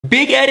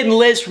Big Ed and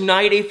Liz from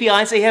 90 Day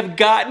Fiancé have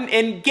gotten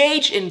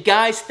engaged, and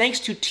guys, thanks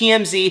to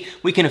TMZ,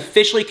 we can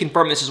officially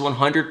confirm this is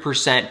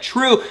 100%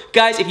 true.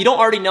 Guys, if you don't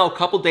already know, a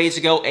couple days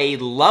ago, a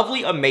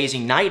lovely,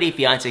 amazing 90 Day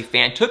Fiancé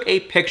fan took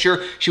a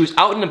picture. She was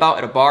out and about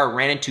at a bar,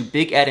 ran into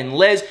Big Ed and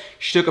Liz.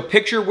 She took a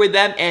picture with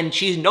them, and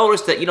she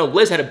noticed that,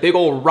 Liz had a big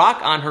old rock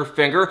on her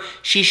finger.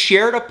 She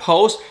shared a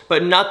post,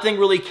 but nothing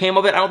really came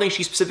of it. I don't think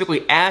she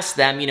specifically asked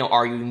them,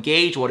 are you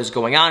engaged? What is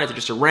going on? Is it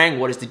just a ring?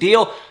 What is the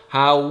deal?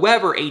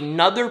 However,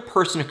 another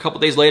person a couple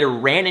days later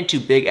ran into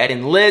Big Ed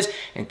and Liz,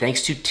 and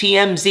thanks to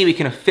TMZ, we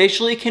can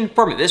officially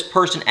confirm that this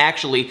person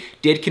actually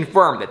did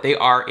confirm that they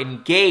are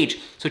engaged.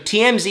 So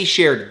TMZ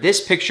shared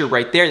this picture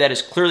right there. That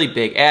is clearly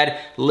Big Ed,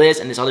 Liz,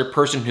 and this other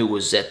person who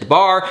was at the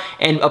bar.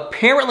 And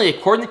apparently,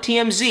 according to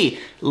TMZ,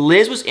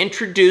 Liz was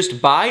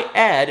introduced by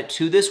Ed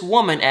to this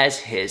woman as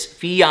his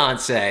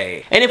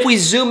fiance. And if we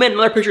zoom in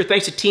another picture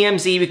thanks to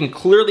TMZ, we can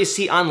clearly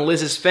see on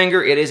Liz's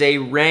finger, it is a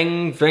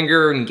ring,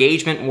 finger,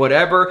 engagement,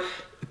 whatever.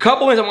 A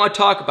couple things I want to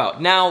talk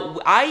about. Now,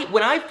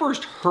 when I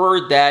first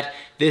heard that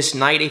this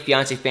 90 Day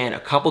Fiancé fan a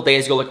couple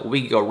days ago, like a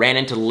week ago, ran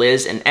into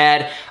Liz and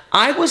Ed,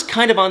 I was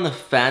kind of on the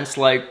fence,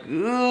 like,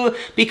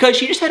 because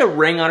she just had a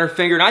ring on her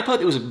finger, and I thought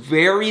it was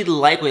very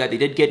likely that they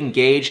did get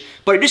engaged,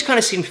 but it just kind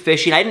of seemed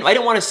fishy. And I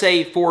didn't want to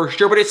say for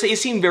sure, but it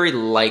seemed very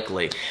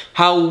likely.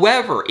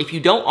 However, if you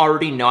don't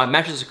already know, I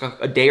mentioned this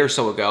a day or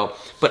so ago,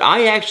 but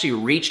I actually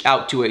reached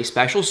out to a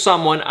special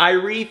someone. I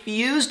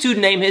refuse to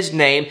name his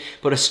name,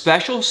 but a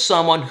special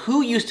someone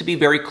who used to be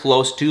very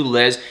close to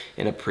Liz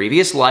in a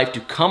previous life to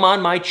come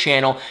on my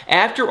channel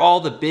after all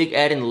the Big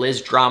Ed and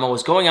Liz drama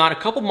was going on a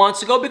couple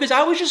months ago, because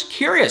I was just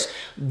curious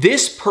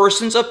this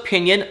person's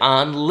opinion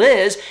on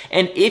Liz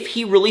and if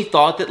he really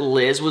thought that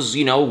Liz was,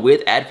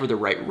 with Ed for the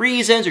right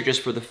reasons or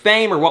just for the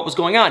fame or what was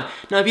going on.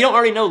 Now, if you don't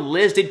already know,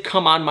 Liz did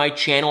come on my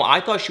channel. I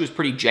thought she was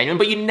pretty genuine,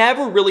 but you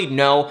never really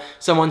know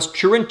someone's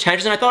true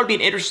intentions, and I thought it'd be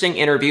an interesting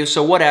interview,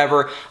 so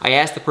whatever. I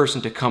asked the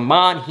person to come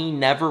on. He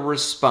never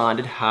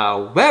responded.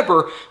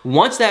 However,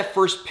 once that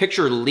first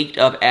picture leaked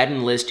of Ed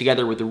and Liz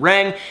together with the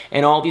ring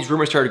and all these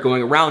rumors started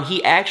going around,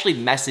 he actually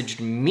messaged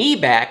me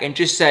back and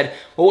just said,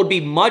 what would be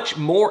much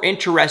more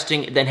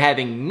interesting than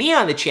having me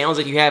on the channel is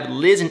if you have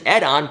Liz and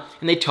Ed on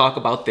and they talk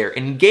about their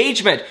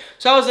engagement.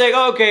 So I was like,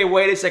 okay,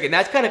 wait a second.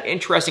 That's kind of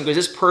interesting because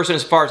this person,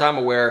 as far as I'm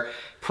aware,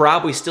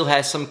 probably still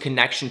has some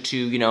connection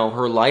to,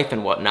 her life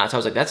and whatnot. So I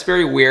was like, that's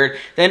very weird.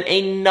 Then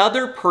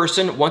another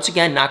person, once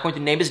again, not going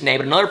to name his name,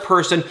 but another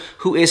person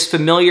who is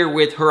familiar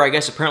with her, I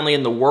guess apparently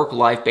in the work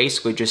life,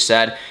 basically just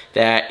said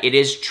that it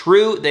is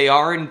true, they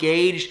are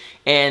engaged,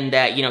 and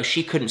that,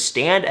 she couldn't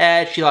stand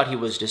Ed. She thought he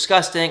was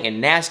disgusting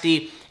and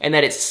nasty, and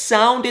that it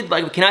sounded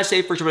like, we cannot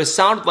say for sure, but it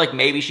sounded like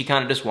maybe she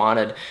kind of just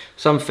wanted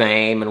some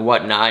fame and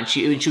whatnot, and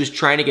she was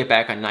trying to get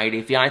back on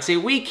 90 Day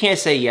Fiancé. We can't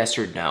say yes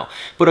or no,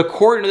 but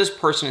according to this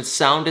person, it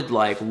sounded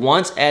like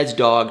once Ed's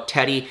dog,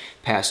 Teddy,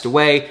 passed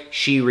away,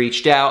 she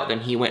reached out, then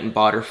he went and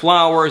bought her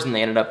flowers, and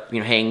they ended up,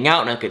 hanging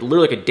out, and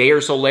literally like a day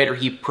or so later,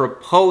 he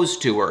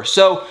proposed to her.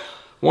 So,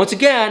 once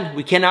again,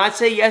 we cannot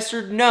say yes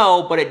or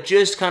no, but it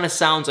just kind of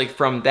sounds like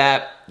from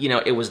that,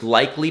 it was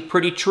likely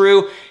pretty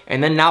true.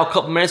 And then now a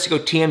couple minutes ago,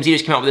 TMZ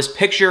just came out with this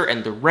picture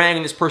and the ring,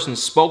 and this person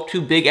spoke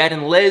to Big Ed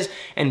and Liz,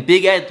 and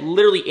Big Ed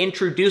literally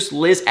introduced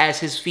Liz as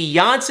his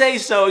fiance.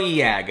 So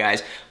yeah,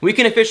 guys, we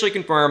can officially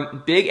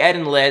confirm Big Ed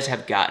and Liz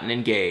have gotten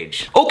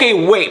engaged. Okay,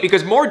 wait,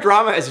 because more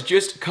drama has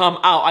just come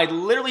out. I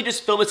literally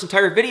just filmed this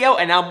entire video,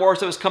 and now more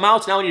stuff has come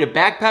out, so now I need to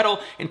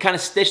backpedal and kind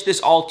of stitch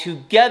this all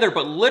together.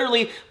 But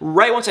literally,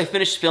 right once I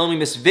finished filming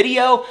this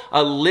video,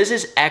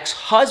 Liz's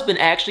ex-husband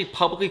actually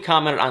publicly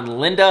commented on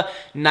Linda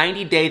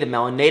 90 Day The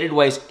Melanated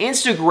Way's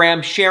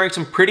Instagram, sharing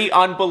some pretty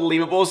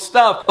unbelievable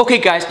stuff. Okay,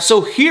 guys,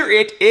 so here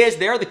it is.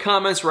 There are the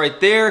comments right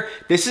there.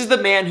 This is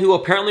the man who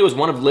apparently was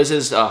one of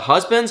Liz's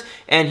husbands,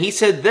 and he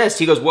said this.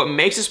 He goes, what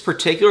makes this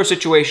particular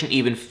situation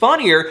even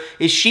funnier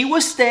is she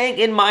was staying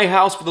in my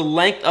house for the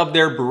length of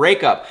their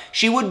breakup.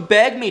 She would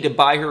beg me to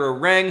buy her a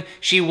ring.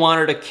 She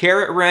wanted a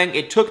carat ring.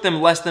 It took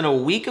them less than a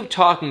week of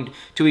talking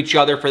to each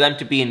other for them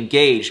to be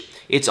engaged.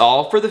 It's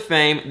all for the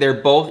fame. They're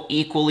both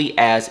equally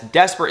as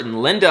desperate.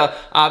 And Linda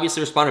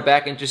obviously responded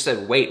back and just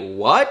said, wait,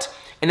 what?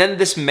 And then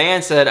this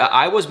man said,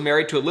 I was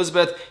married to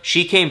Elizabeth.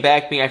 She came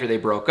back to me after they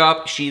broke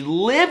up. She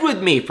lived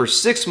with me for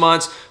 6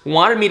 months,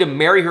 wanted me to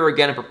marry her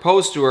again and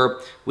propose to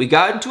her. We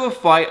got into a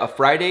fight a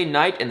Friday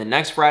night, and the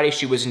next Friday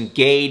she was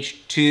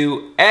engaged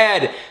to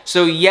Ed.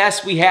 So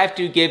yes, we have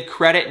to give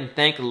credit and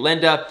thank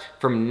Linda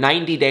from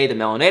 90 Day The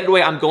Melanated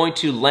Way. I'm going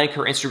to link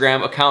her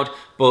Instagram account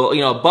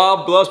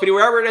above, below,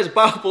 wherever it is,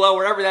 above, below,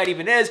 wherever that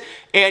even is,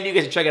 and you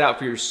guys can check it out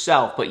for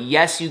yourself. But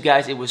yes, you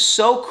guys, it was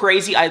so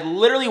crazy. I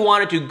literally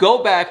wanted to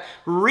go back,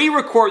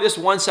 re-record this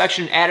one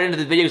section, add it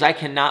into the videos. I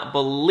cannot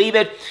believe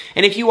it.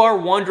 And if you are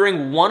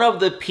wondering, one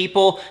of the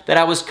people that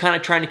I was kind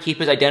of trying to keep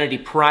his identity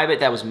private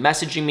that was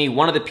messaging messaging me,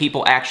 one of the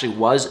people actually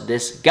was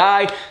this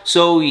guy.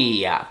 So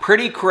yeah,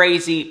 pretty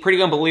crazy,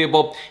 pretty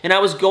unbelievable. And I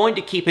was going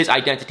to keep his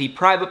identity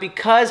private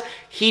because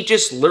he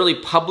just literally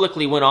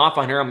publicly went off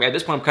on her. I mean, at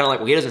this point, I'm kind of like,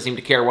 well, he doesn't seem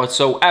to care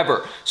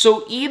whatsoever.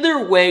 So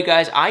either way,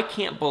 guys, I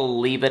can't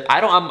believe it.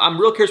 I'm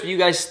real curious what you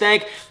guys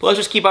think, but let's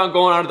just keep on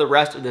going on to the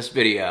rest of this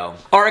video.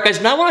 All right,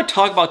 guys, now I want to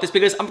talk about this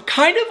because I'm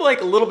kind of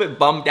like a little bit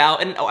bummed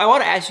out, and I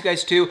want to ask you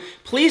guys too,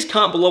 please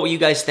comment below what you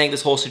guys think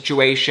this whole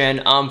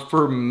situation.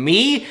 For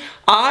me,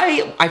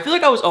 I feel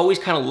like I was always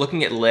kind of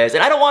looking at Liz,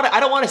 and I don't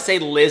want to say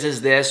Liz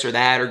is this or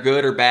that or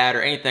good or bad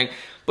or anything,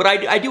 but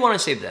I do want to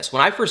say this.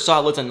 When I first saw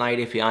Liz on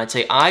 90 Day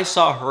Fiancé, I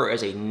saw her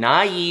as a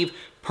naive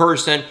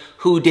person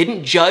who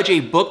didn't judge a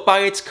book by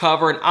its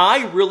cover, and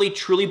I really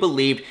truly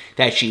believed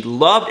that she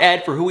loved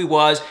Ed for who he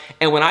was.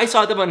 And when I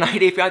saw them on 90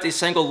 Day Fiancé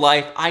Single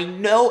Life, I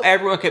know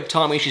everyone kept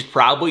telling me she's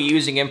probably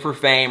using him for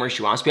fame or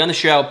she wants to be on the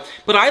show,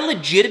 but I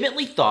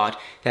legitimately thought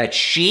that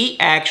she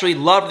actually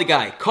loved the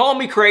guy. Call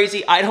me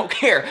crazy, I don't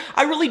care.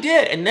 I really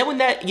did. And then when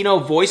that,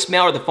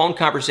 voicemail or the phone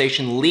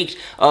conversation leaked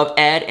of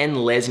Ed and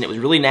Liz, and it was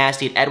really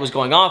nasty, and Ed was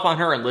going off on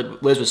her and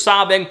Liz was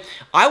sobbing,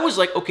 I was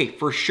like, okay,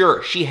 for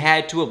sure, she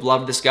had to have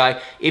loved this guy.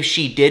 If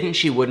she didn't,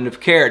 she wouldn't have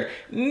cared.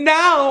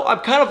 Now, I'm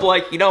kind of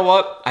like, you know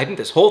what? I think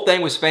this whole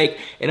thing was fake,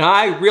 and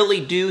I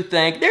really do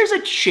think there's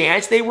a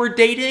chance they were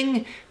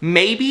dating.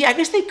 Maybe. I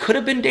guess they could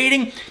have been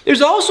dating.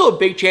 There's also a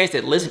big chance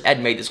that Liz and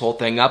Ed made this whole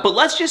thing up, but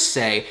let's just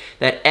say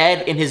that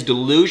Ed, in his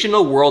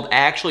delusional world,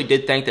 actually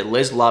did think that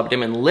Liz loved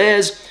him, and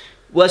Liz,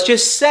 let's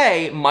just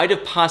say, might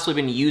have possibly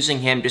been using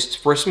him just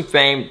for some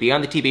fame, be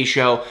on the TV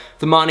show,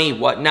 the money,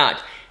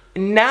 whatnot.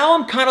 Now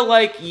I'm kind of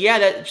like, yeah,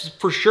 that's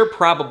for sure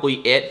probably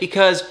it,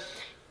 because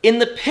in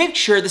the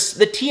picture, the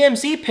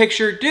TMZ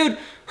picture, dude,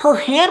 her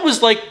hand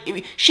was like,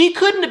 she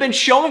couldn't have been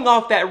showing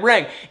off that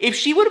ring. If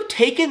she would have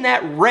taken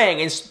that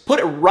ring and put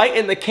it right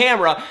in the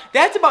camera,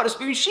 that's about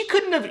as, she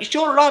couldn't have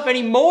shown it off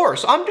anymore.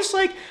 So I'm just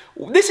like,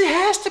 this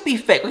has to be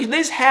fake.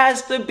 This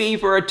has to be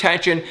for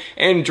attention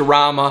and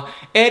drama.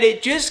 And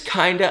it just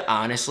kind of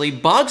honestly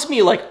bugs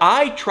me. Like,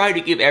 I try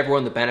to give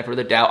everyone the benefit of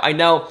the doubt. I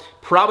know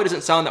probably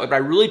doesn't sound that way, but I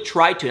really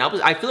tried to.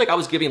 And I feel like I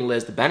was giving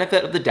Liz the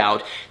benefit of the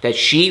doubt that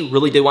she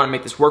really did want to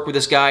make this work with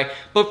this guy.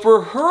 But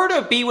for her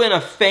to be in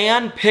a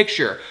fan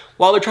picture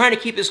while they're trying to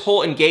keep this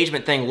whole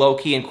engagement thing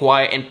low-key and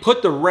quiet and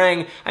put the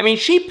ring, I mean,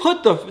 she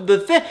put the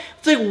thing,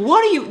 it's like,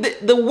 what are you,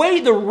 the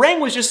way the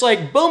ring was just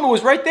like, boom, it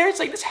was right there. It's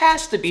like, this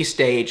has to be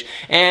staged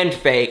and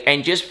fake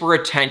and just for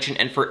attention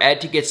and for Ed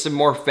to get some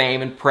more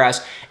fame and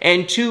press.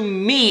 And to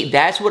me,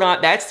 that's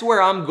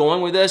where I'm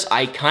going with this.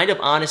 I kind of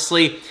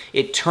honestly,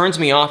 it turns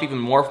me off even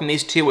more from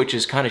these two, which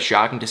is kind of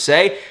shocking to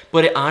say,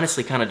 but it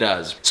honestly kind of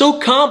does. So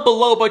comment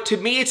below, but to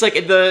me, it's like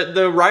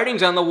the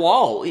writing's on the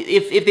wall.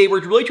 If they were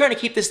really trying to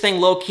keep this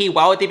thing low-key,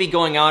 why would they be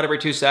going out every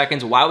 2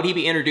 seconds? Why would he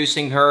be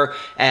introducing her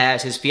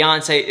as his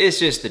fiance? It's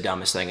just the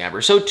dumbest thing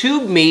ever. So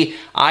to me,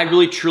 I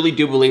really truly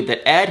do believe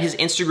that Ed, his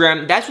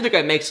Instagram, that's where the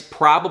guy makes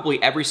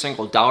probably every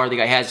single dollar the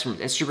guy has from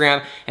his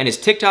Instagram and his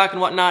TikTok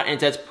and whatnot, and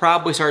that's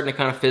probably starting to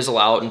kind of fizzle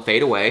out and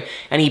fade away,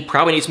 and he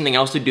probably needs something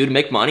else to do to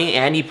make money,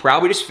 and he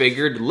probably just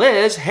figured,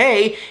 Liz,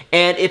 hey,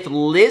 and if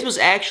Liz was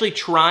actually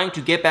trying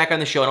to get back on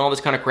the show and all this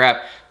kind of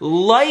crap,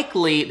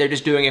 likely they're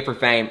just doing it for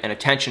fame and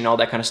attention and all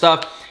that kind of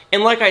stuff.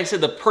 And like I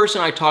said, the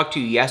person I talked to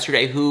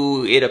yesterday,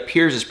 who it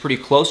appears is pretty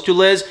close to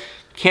Liz,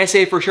 can't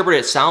say for sure, but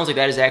it sounds like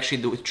that is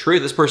actually the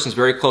truth. This person's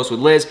very close with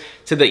Liz,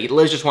 said that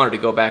Liz just wanted to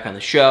go back on the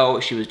show.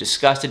 She was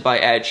disgusted by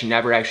Ed. She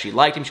never actually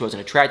liked him. She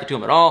wasn't attracted to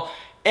him at all.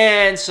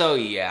 And so,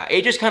 yeah,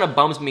 it just kind of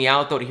bums me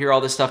out, though, to hear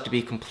all this stuff, to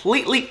be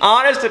completely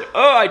honest. And,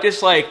 I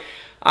just, like,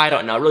 I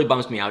don't know, it really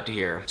bums me out to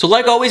hear. So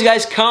like always,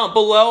 guys, comment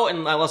below,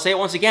 and I'll say it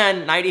once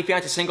again, 90 Day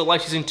Fiancé Single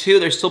Life Season 2,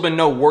 there's still been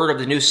no word of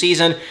the new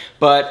season,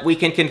 but we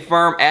can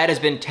confirm Ed has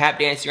been tap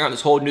dancing around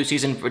this whole new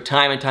season for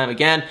time and time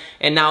again,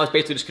 and now it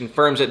basically just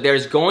confirms that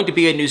there's going to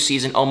be a new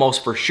season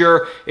almost for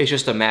sure. It's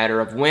just a matter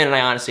of when, and I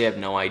honestly have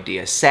no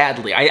idea.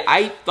 Sadly,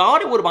 I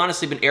thought it would have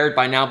honestly been aired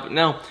by now, but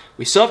no.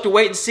 We still have to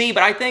wait and see,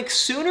 but I think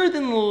sooner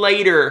than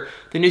later,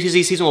 the new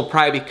season will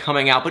probably be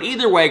coming out. But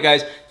either way,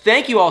 guys,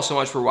 thank you all so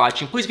much for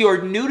watching. Please, if you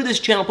are new to this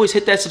channel, please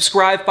hit that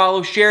subscribe,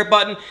 follow, share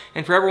button.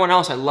 And for everyone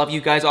else, I love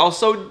you guys all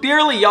so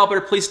dearly. Y'all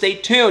better please stay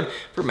tuned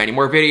for many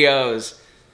more videos.